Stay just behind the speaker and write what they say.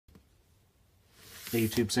Hey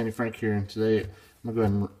YouTube, Sandy Frank here, and today I'm going to go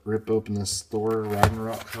ahead and rip open this Thor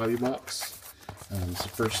Ragnarok hobby box. It's the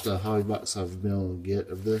first hobby box I've been able to get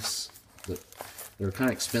of this. But they were kind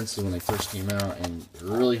of expensive when they first came out, and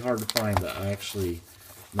they're really hard to find, but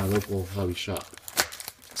my local hobby shop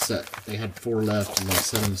they had 4 left, and they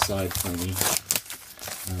set them aside for me.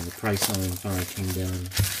 The price on them finally came down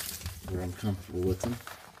where I'm comfortable with them.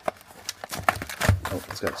 Oh,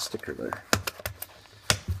 it's got a sticker there.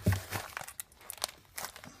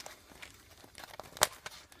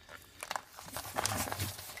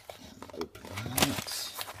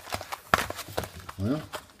 Well,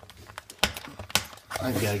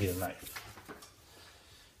 I've got to get a knife.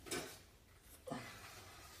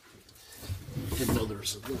 Didn't know there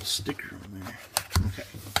was a little sticker on there. Okay.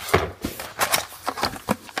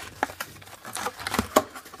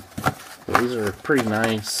 But these are pretty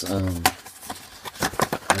nice. They're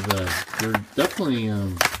definitely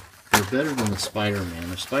they're better than the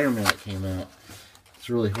Spider-Man. The Spider-Man that came out,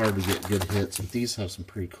 it's really hard to get good hits, but these have some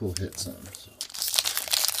pretty cool hits in them. So.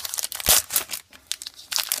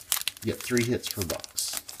 You get 3 hits per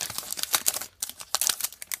box.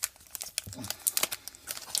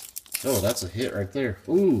 Oh, that's a hit right there.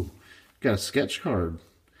 Ooh, got a sketch card.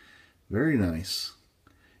 Very nice.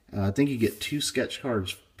 I think you get 2 sketch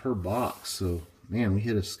cards per box. So, man, we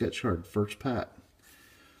hit a sketch card first pack.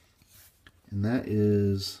 And that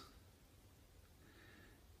is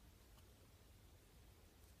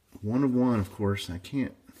 1 of 1, of course. I can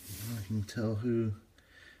tell who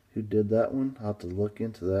did that one. I'll have to look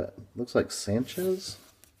into that. Looks like Sanchez,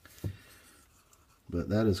 but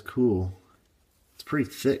that is cool. It's pretty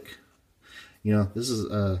thick. You know, this is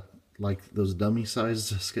like those dummy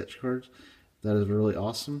sized sketch cards. That is really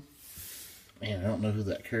awesome. Man, I don't know who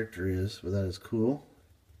that character is, but that is cool.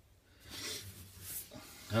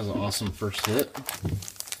 That was an awesome first hit.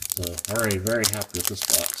 So already very happy with this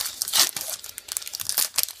box.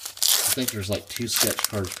 I think there's like 2 sketch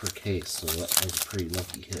cards per case, so that was a pretty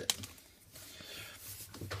lucky hit.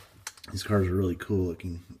 These cards are really cool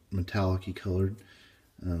looking, metallic-y colored.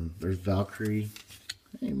 There's Valkyrie.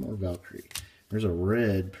 Hey, more Valkyrie. There's a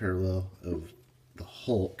red parallel of the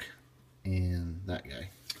Hulk and that guy.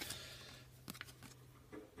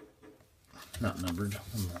 Not numbered,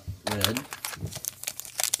 red.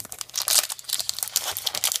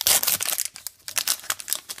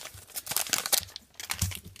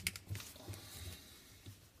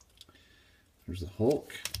 There's the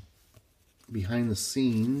Hulk. Behind the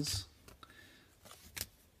scenes,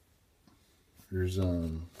 there's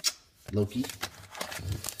Loki.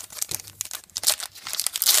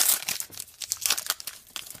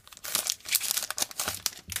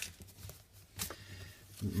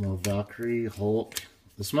 More Valkyrie, Hulk.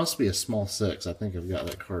 This must be a small 6. I think I've got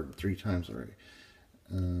that card 3 times already.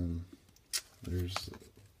 There's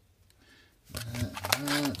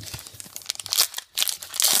that.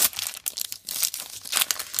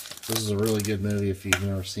 This is a really good movie if you've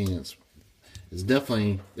never seen it.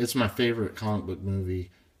 It's my favorite comic book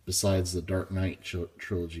movie besides the Dark Knight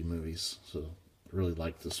trilogy movies. So I really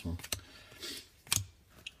like this one.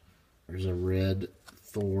 There's a red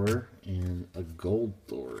Thor and a gold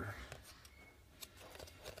Thor.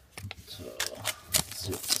 So let's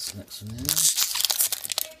see what this next one is.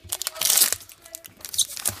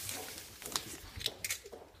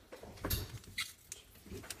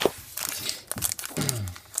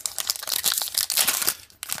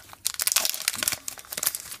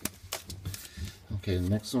 Okay, the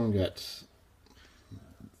next one we got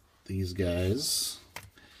these guys,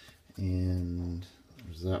 and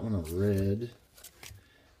there's that one, a red,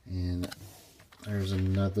 and there's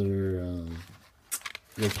another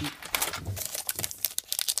Loki.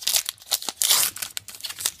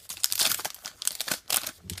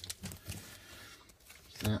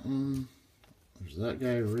 That one, there's that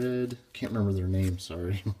guy, red. Can't remember their name,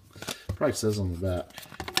 sorry. Probably says on the back.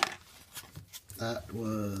 That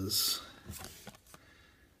was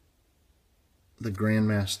the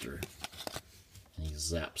Grandmaster. He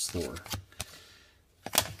zaps Thor.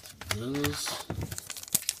 Those.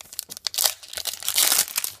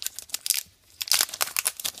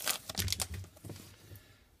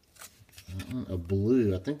 A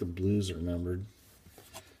blue. I think the blues are numbered.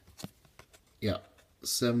 Yeah,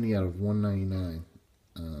 70 out of 199.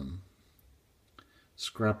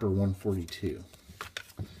 Scrapper 142.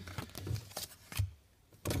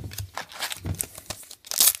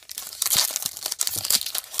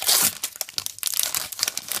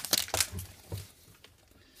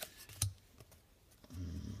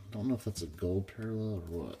 I don't know if that's a gold parallel or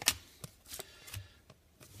what.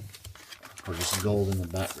 Or just gold in the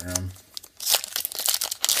background.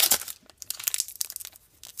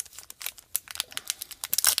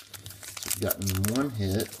 gotten one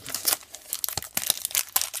hit.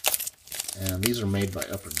 And these are made by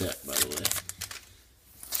Upper Deck, by the way.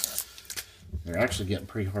 They're actually getting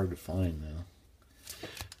pretty hard to find now.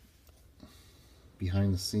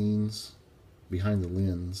 Behind the scenes, behind the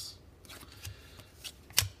lens.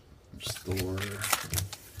 There's Thor.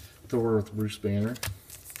 Thor with Bruce Banner.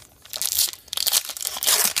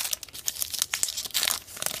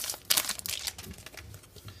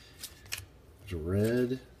 There's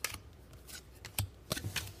red.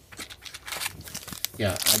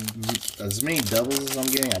 Yeah, as many doubles as I'm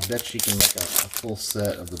getting, I bet you can make a full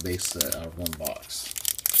set of the base set out of one box.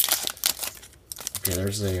 Okay,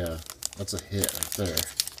 there's a, that's a hit right there.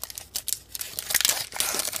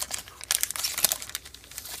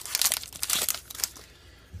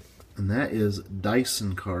 And that is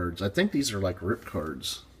Dyson cards. I think these are like rip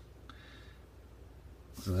cards.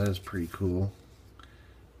 So that is pretty cool.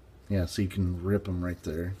 Yeah, so you can rip them right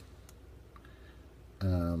there.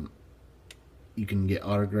 You can get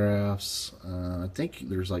autographs. I think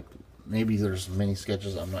there's like, maybe there's mini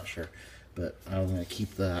sketches, I'm not sure. But I'm going to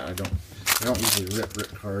keep that. I don't usually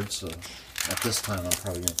rip cards, so at this time I'm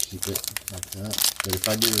probably going to keep it like that. But if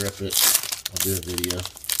I do rip it, I'll do a video.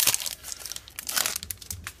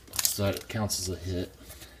 So that counts as a hit.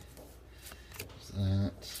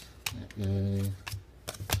 That guy.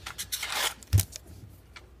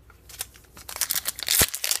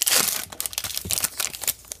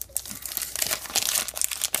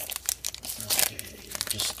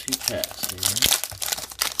 Just 2 packs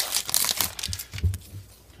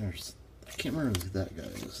here. I can't remember who that guy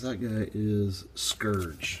is. That guy is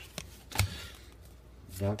Scourge.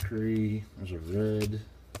 Valkyrie, there's a red.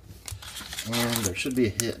 And there should be a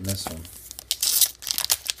hit in this one.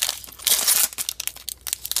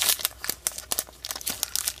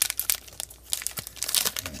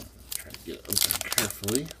 Try to get it open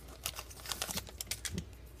carefully.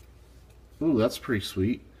 Ooh, that's pretty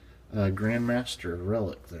sweet. Grandmaster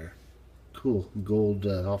relic there. Cool. Gold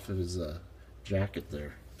off of his jacket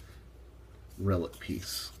there. Relic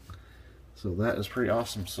piece. So that is pretty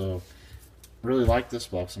awesome. So really like this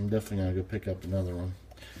box. I'm definitely going to go pick up another one.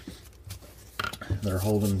 They're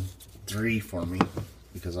holding 3 for me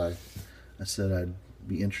because I said I'd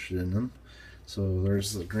be interested in them. So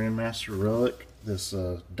there's the Grandmaster relic, this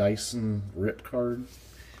Dyson rip card,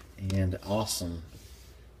 and awesome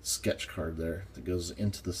sketch card there that goes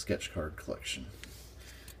into the sketch card collection.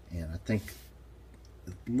 And I think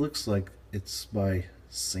it looks like it's by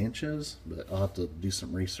Sanchez, but I'll have to do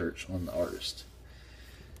some research on the artist.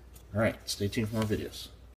 Alright, stay tuned for more videos.